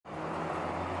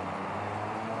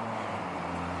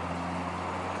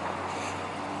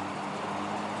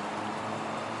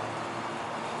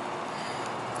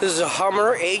This is a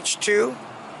Hummer H2,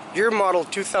 year model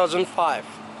 2005.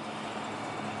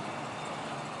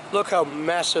 Look how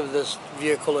massive this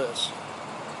vehicle is.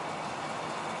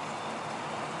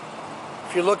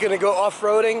 If you're looking to go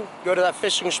off-roading, go to that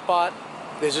fishing spot,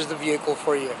 this is the vehicle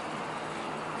for you.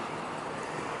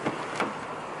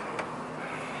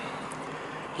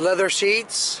 Leather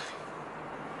seats,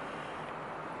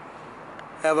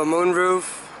 have a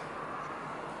moonroof,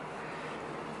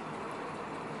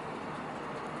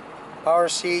 power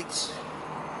seats,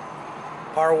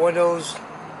 power windows,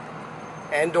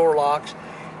 and door locks.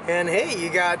 And hey,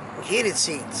 you got heated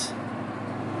seats.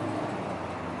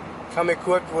 Come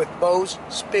equipped with Bose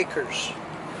speakers.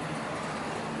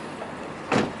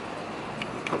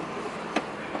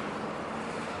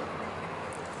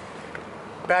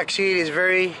 Back seat is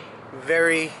very,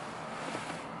 very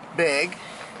big.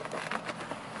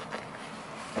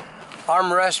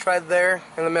 Armrest right there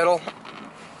in the middle.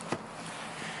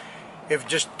 If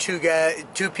just two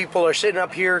people are sitting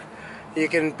up here, you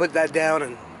can put that down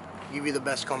and give you the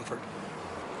best comfort.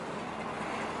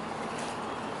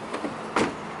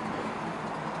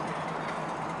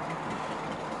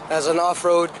 As an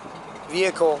off-road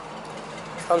vehicle,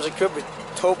 comes equipped with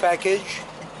tow package.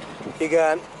 You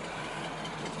got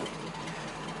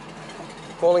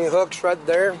pulling hooks right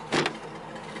there.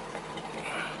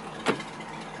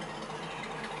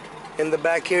 In the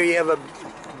back here you have a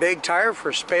big tire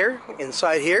for spare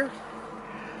inside here.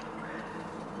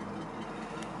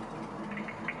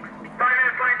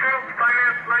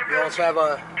 You also have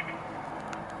a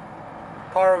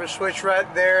power switch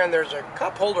right there, and there's a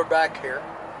cup holder back here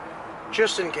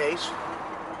just in case.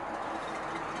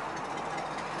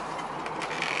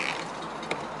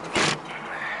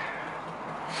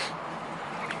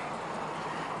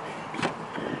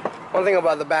 One thing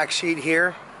about the back seat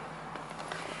here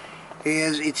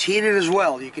is it's heated as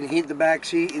well. You can heat the back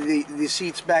seat, the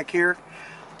seats back here.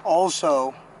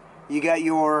 Also, you got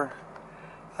your,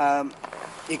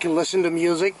 you can listen to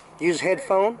music, use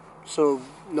headphone, so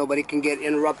nobody can get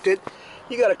interrupted.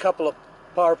 You got a couple of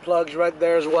power plugs right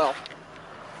there as well.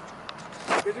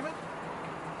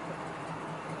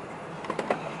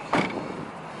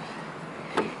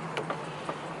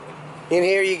 In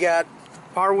here you got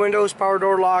power windows, power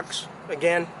door locks,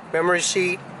 again, memory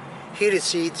seat, heated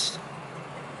seats.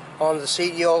 On the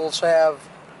seat you also have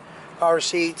power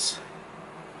seats.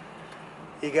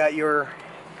 You got your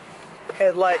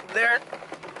headlight there.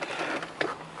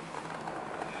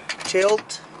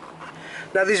 Tilt.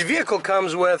 Now this vehicle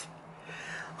comes with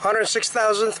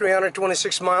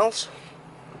 106,326 miles.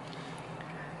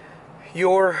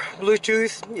 Your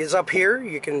Bluetooth is up here.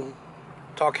 You can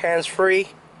talk hands-free.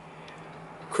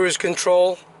 Cruise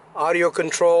control, audio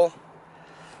control,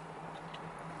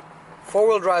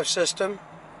 four-wheel drive system.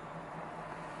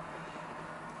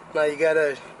 Now you got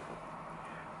a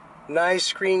nice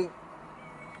screen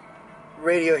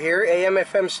radio here, AM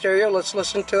FM stereo. Let's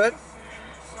listen to it.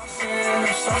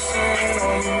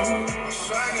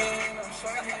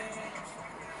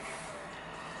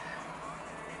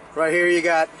 Right here you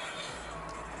got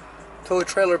tow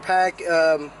trailer pack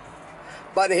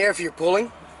button here if you're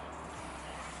pulling.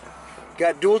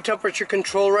 Got dual temperature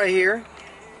control right here.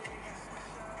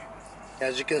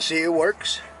 As you can see, it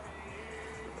works.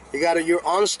 You got your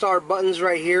OnStar buttons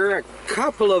right here. A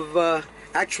couple of,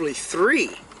 actually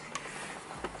 3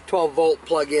 12-volt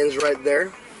plug-ins right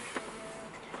there.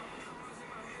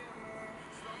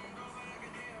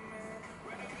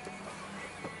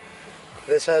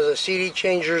 This has a CD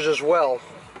changers as well.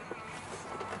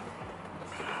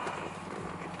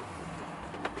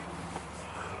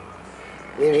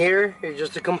 In here is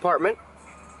just a compartment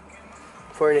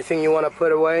for anything you want to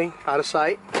put away out of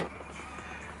sight.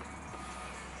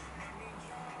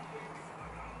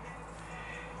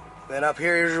 Then up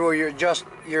here is where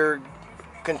your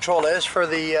control is for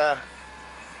the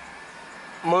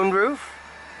moonroof.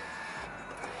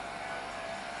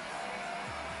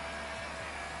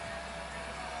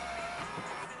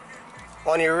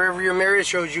 On your rearview mirror it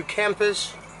shows you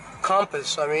compass,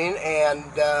 and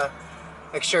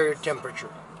exterior temperature.